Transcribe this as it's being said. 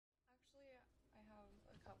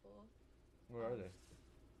couple. Where are Um, they?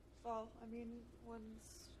 Well, I mean,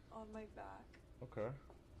 one's on my back. Okay.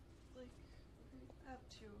 Like, I have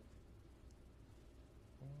two.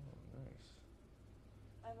 Oh, nice.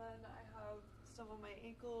 And then I have some on my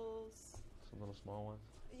ankles. Some little small ones.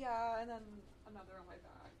 Yeah, and then another on my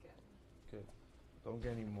back. And Good. Don't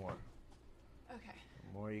get any more. okay.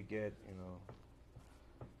 The more you get,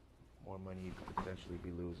 more money you could potentially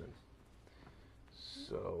be losing.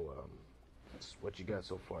 So, what you got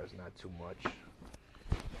so far is not too much.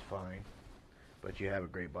 It's fine. But you have a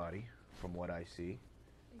great body, from what I see.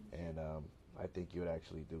 Thank you. And I think you would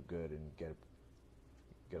actually do good and get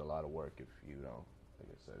a lot of work if like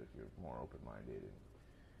I said, if you're more open-minded and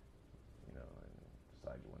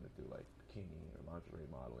decide you want to do like bikini or lingerie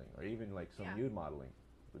modeling or even like some nude modeling.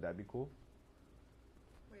 Would that be cool?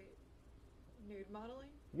 Wait, nude modeling?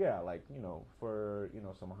 Yeah, like, for,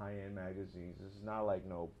 some high-end magazines. This is not like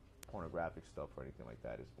no pornographic stuff or anything like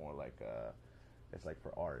that. It's more like, it's like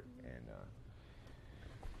for art. And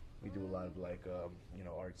we do a lot of like,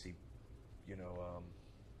 artsy,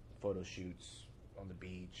 photo shoots on the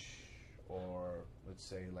beach or let's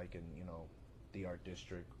say like in, the art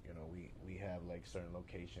district. We have like certain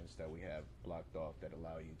locations that we have blocked off that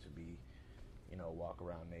allow you to be, walk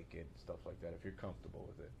around naked, stuff like that if you're comfortable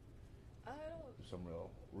with it. I don't. Some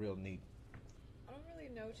real neat, I don't really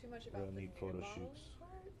know too much about real the neat nude photo modeling shoots.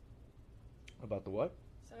 part. About the what?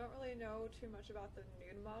 So I don't really know too much about the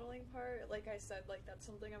nude modeling part. Like I said, like that's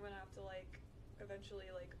something I'm gonna have to like eventually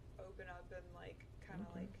like open up and like kind of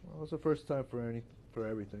like. Well, it's the first time for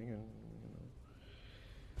everything, and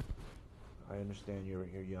I understand you're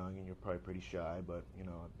young and you're probably pretty shy, but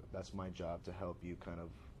that's my job to help you kind of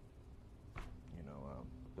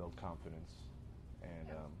build confidence and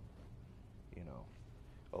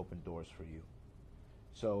open doors for you.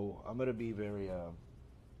 So I'm gonna be very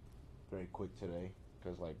very quick today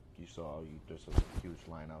because, like you saw, there's a huge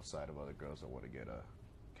line outside of other girls that want to get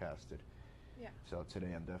casted. Yeah. So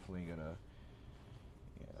today I'm definitely gonna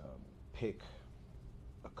pick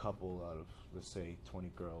a couple out of, let's say, 20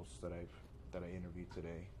 girls that I interviewed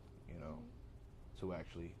today, to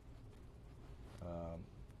actually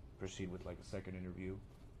proceed with like a second interview,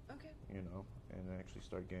 Okay. and actually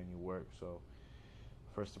start getting you work. So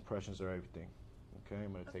first impressions are everything. Okay,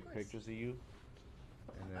 I'm gonna Of take course. pictures of you,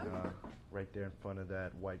 and then right there in front of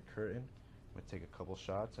that white curtain, I'm gonna take a couple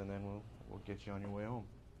shots, and then we'll get you on your way home.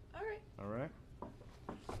 All right. All right.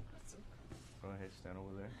 Awesome. Go ahead, stand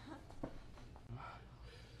over there.